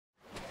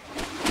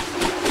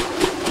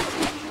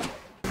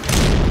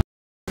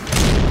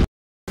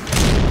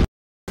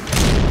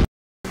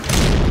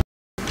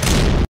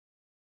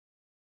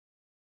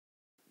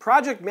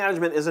Project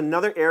management is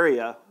another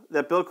area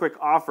that BillQuick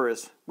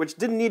offers, which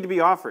didn't need to be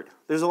offered.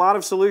 There's a lot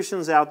of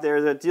solutions out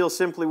there that deal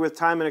simply with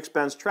time and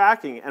expense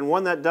tracking, and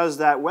one that does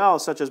that well,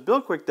 such as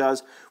BillQuick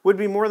does, would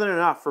be more than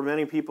enough for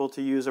many people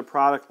to use a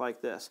product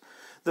like this.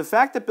 The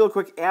fact that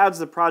BillQuick adds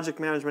the project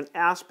management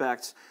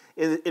aspects,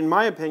 in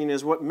my opinion,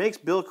 is what makes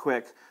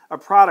BillQuick a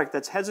product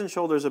that's heads and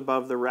shoulders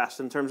above the rest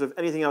in terms of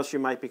anything else you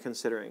might be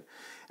considering.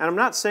 And I'm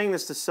not saying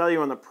this to sell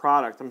you on the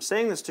product. I'm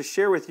saying this to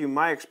share with you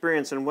my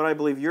experience and what I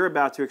believe you're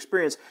about to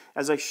experience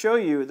as I show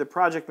you the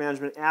project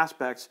management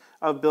aspects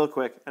of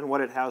BillQuick and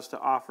what it has to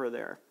offer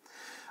there.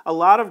 A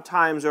lot of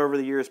times over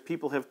the years,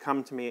 people have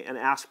come to me and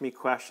asked me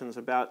questions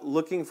about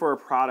looking for a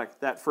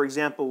product that, for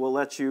example, will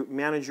let you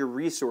manage your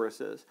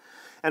resources.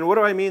 And what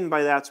do I mean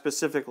by that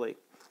specifically?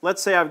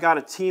 Let's say I've got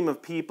a team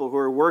of people who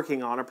are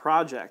working on a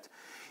project.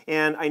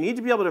 And I need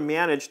to be able to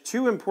manage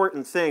two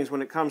important things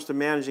when it comes to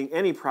managing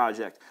any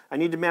project. I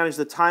need to manage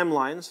the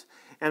timelines,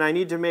 and I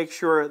need to make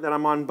sure that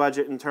I'm on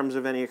budget in terms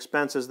of any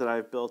expenses that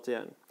I've built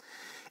in.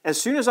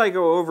 As soon as I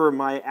go over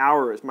my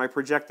hours, my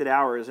projected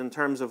hours in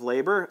terms of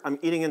labor, I'm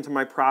eating into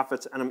my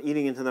profits, and I'm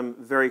eating into them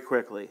very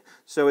quickly.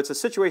 So it's a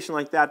situation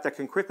like that that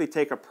can quickly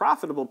take a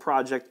profitable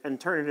project and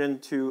turn it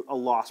into a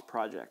lost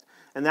project.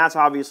 And that's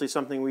obviously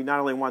something we not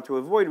only want to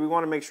avoid, we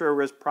want to make sure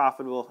we're as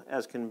profitable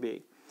as can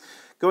be.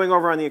 Going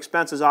over on the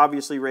expenses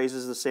obviously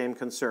raises the same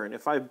concern.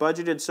 If I've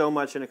budgeted so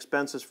much in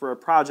expenses for a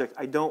project,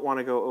 I don't want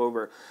to go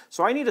over.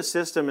 So I need a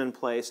system in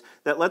place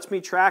that lets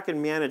me track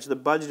and manage the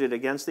budgeted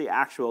against the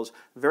actuals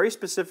very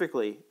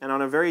specifically and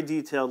on a very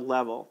detailed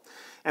level.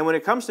 And when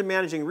it comes to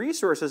managing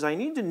resources, I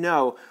need to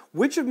know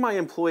which of my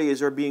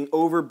employees are being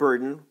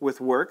overburdened with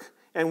work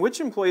and which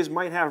employees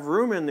might have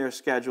room in their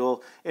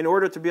schedule in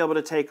order to be able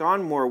to take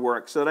on more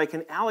work so that I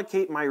can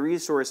allocate my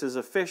resources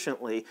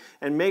efficiently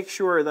and make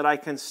sure that I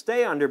can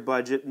stay under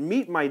budget,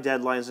 meet my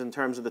deadlines in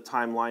terms of the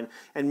timeline,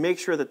 and make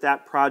sure that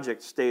that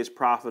project stays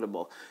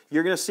profitable.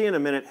 You're going to see in a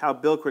minute how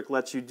BillQuick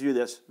lets you do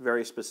this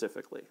very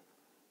specifically.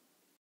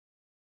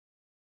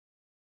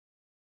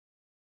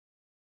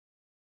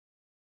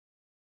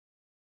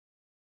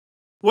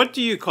 What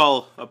do you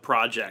call a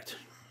project?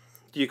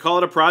 Do you call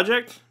it a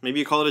project? Maybe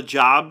you call it a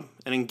job,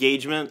 an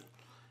engagement.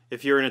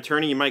 If you're an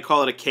attorney, you might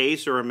call it a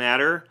case or a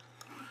matter.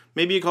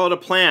 Maybe you call it a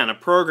plan, a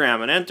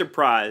program, an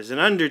enterprise, an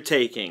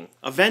undertaking,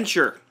 a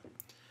venture.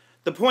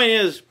 The point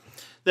is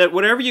that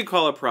whatever you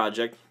call a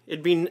project,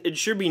 it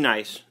should be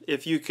nice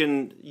if you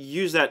can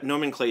use that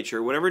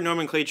nomenclature, whatever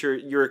nomenclature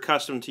you're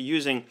accustomed to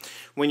using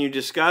when you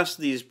discuss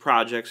these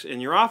projects in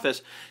your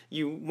office.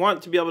 You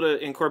want to be able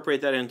to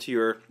incorporate that into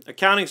your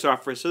accounting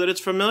software so that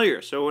it's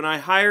familiar. So when I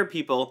hire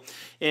people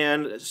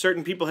and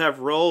certain people have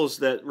roles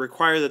that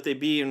require that they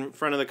be in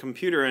front of the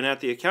computer and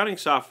at the accounting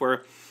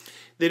software,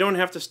 they don't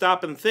have to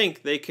stop and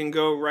think. They can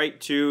go right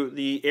to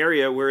the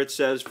area where it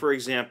says, for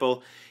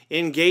example,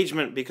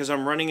 engagement, because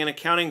I'm running an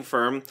accounting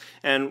firm,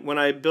 and when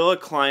I bill a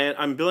client,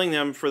 I'm billing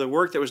them for the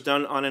work that was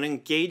done on an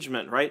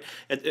engagement, right?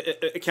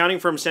 Accounting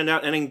firms send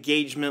out an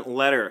engagement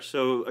letter.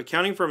 So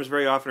accounting firms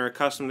very often are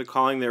accustomed to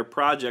calling their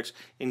projects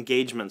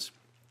engagements.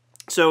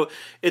 So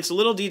it's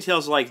little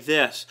details like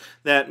this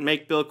that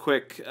make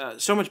BillQuick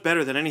so much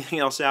better than anything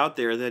else out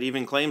there that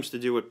even claims to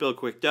do what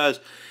BillQuick does,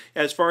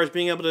 as far as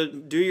being able to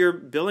do your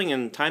billing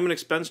and time and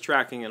expense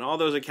tracking and all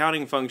those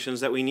accounting functions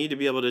that we need to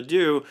be able to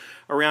do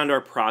around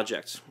our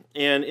projects.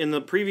 And in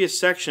the previous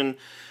section,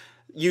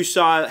 you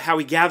saw how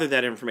we gather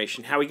that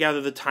information, how we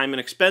gather the time and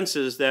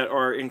expenses that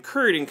are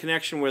incurred in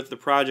connection with the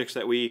projects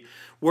that we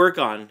work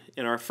on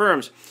in our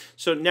firms.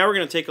 So now we're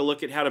going to take a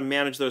look at how to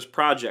manage those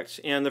projects.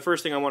 And the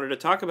first thing I wanted to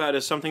talk about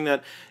is something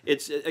that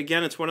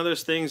it's one of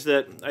those things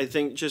that I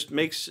think just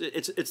makes,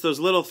 it's those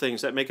little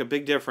things that make a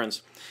big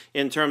difference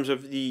in terms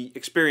of the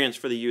experience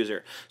for the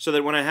user. So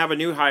that when I have a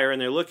new hire and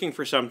they're looking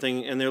for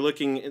something and they're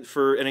looking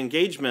for an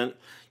engagement,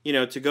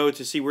 to go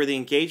to see where the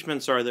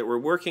engagements are that we're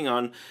working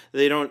on,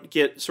 they don't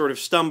get sort of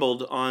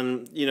stumbled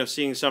on,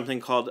 seeing something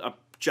called a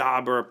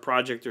job or a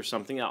project or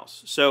something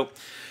else. So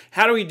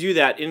how do we do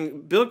that?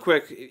 In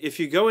BillQuick, if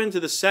you go into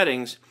the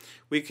settings,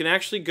 we can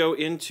actually go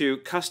into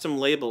custom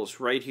labels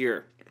right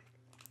here.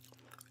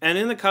 And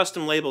in the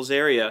custom labels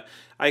area,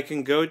 I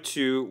can go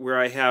to where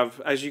I have,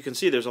 as you can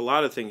see, there's a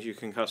lot of things you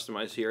can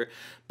customize here,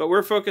 but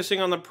we're focusing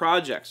on the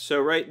projects. So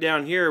right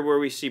down here where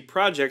we see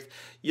project,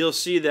 you'll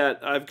see that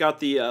I've got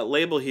the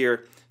label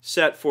here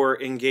set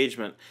for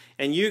engagement.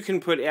 And you can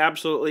put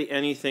absolutely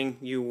anything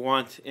you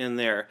want in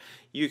there.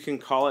 You can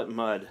call it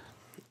mud.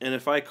 And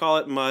if I call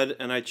it mud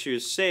and I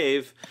choose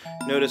save,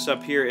 notice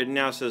up here it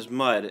now says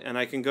mud, and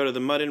I can go to the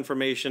mud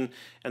information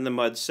and the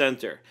mud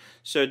center.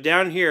 So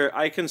down here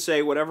I can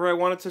say whatever I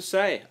want it to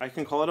say. I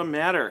can call it a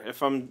matter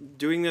if I'm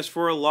doing this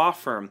for a law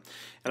firm,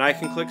 and I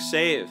can click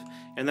save.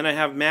 And then I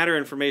have matter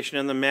information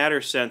in the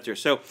matter center.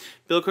 So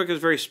BillQuick is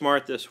very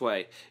smart this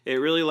way. It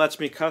really lets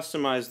me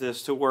customize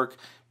this to work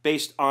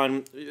based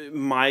on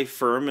my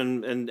firm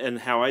and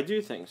how I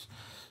do things.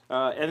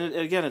 And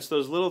again, it's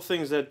those little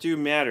things that do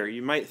matter.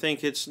 You might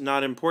think it's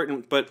not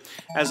important, but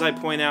as I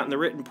point out in the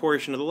written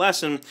portion of the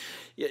lesson,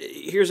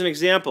 here's an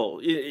example.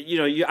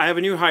 I have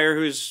a new hire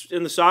who's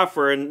in the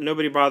software, and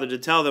nobody bothered to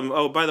tell them,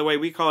 oh, by the way,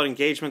 we call it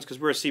engagements because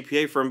we're a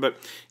CPA firm, but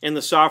in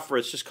the software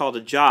it's just called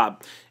a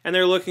job. And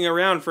they're looking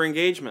around for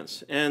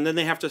engagements, and then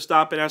they have to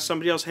stop and ask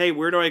somebody else, hey,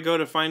 where do I go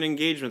to find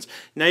engagements?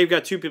 Now you've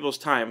got two people's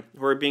time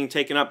who are being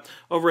taken up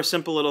over a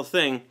simple little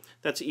thing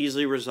that's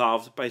easily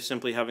resolved by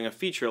simply having a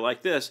feature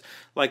like this,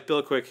 like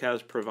BillQuick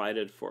has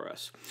provided for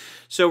us.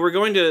 So we're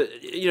going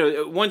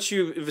to, once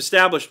you've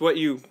established what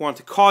you want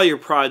to call your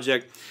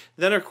project,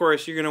 then of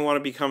course you're going to want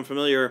to become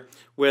familiar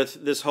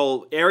with this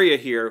whole area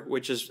here,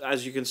 which is,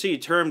 as you can see,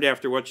 termed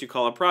after what you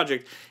call a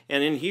project.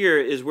 And in here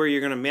is where you're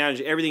going to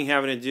manage everything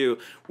having to do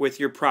with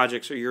your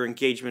projects or your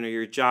engagement or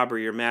your job or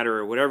your matter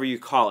or whatever you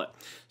call it.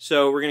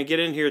 So we're going to get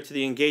in here to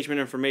the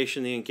engagement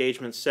information, the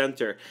engagement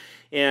center.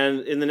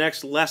 And in the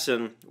next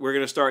lesson, we're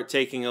going to start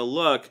taking a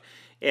look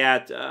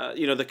at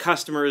the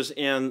customers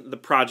and the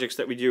projects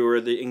that we do, or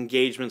the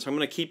engagements. I'm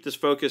going to keep this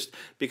focused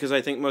because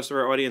I think most of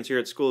our audience here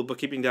at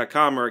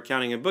schoolofbookkeeping.com are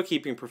accounting and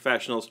bookkeeping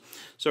professionals.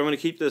 So I'm going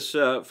to keep this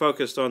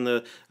focused on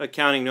the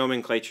accounting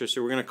nomenclature.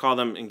 So we're going to call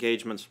them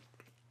engagements.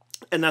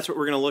 And that's what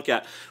we're going to look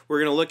at. We're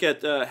going to look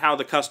at how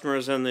the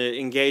customers and the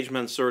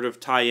engagements sort of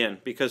tie in,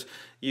 because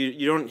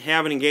you don't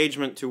have an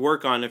engagement to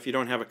work on if you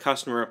don't have a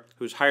customer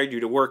who's hired you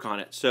to work on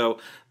it. So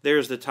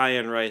there's the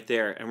tie-in right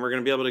there. And we're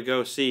going to be able to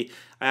go see,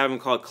 I have them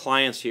called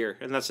clients here.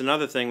 And that's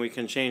another thing we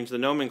can change the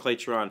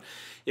nomenclature on.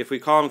 If we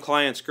call them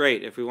clients,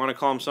 great. If we want to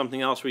call them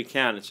something else, we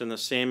can. It's in the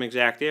same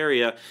exact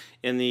area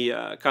in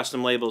the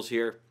custom labels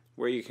here,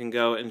 where you can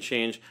go and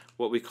change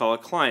what we call a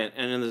client.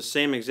 And in the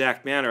same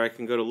exact manner, I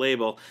can go to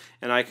label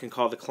and I can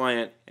call the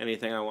client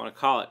anything I want to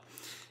call it.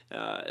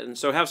 And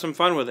so have some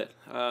fun with it.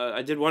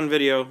 I did one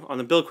video on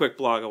the BillQuick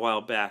blog a while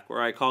back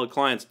where I called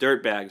clients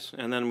dirtbags,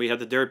 and then we had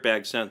the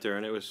dirtbag center,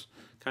 and it was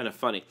kind of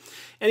funny.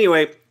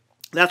 Anyway,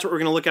 that's what we're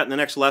going to look at in the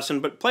next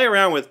lesson, but play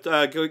around with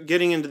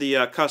getting into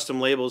the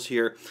custom labels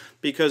here,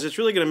 because it's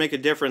really going to make a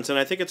difference, and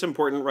I think it's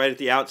important right at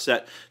the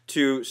outset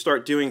to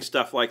start doing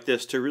stuff like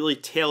this to really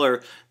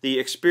tailor the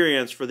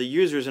experience for the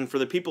users and for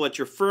the people at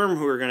your firm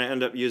who are going to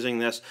end up using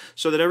this,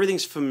 so that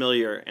everything's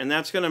familiar, and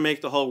that's going to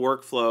make the whole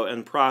workflow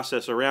and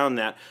process around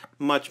that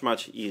much,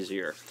 much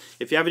easier.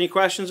 If you have any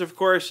questions, of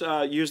course,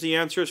 use the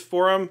answers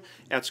forum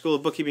at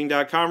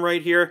schoolofbookkeeping.com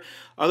right here.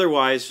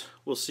 Otherwise,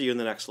 we'll see you in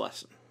the next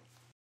lesson.